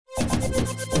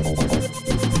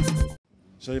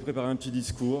J'avais préparé un petit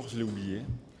discours, je l'ai oublié.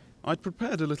 I'd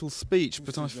prepared a little speech,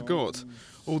 but I forgot.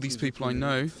 All these people I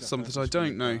know, some that I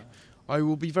don't know. I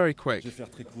will be very quick.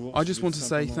 I just want to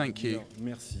say thank you.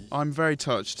 I'm very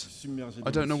touched. I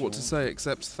don't know what to say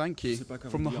except thank you.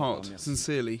 From the heart,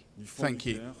 sincerely, thank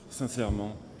you.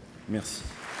 Sincèrement, merci.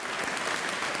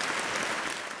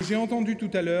 J'ai entendu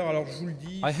tout à l'heure, alors je vous le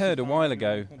dis. I heard a while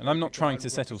ago, and I'm not trying to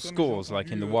settle scores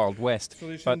like in the Wild West,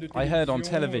 but I heard on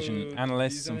television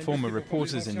analysts and former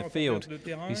reporters in the field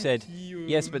who said,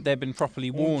 yes, but they've been properly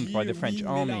warned by the French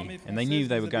army, and they knew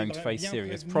they were going to face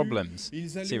serious problems,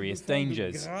 serious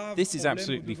dangers. This is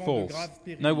absolutely false.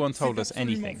 No one told us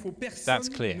anything. That's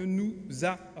clear. Personne ne nous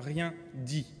a rien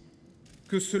dit.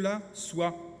 Que cela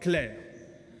soit clair.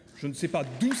 Je ne sais pas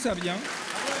d'où ça vient.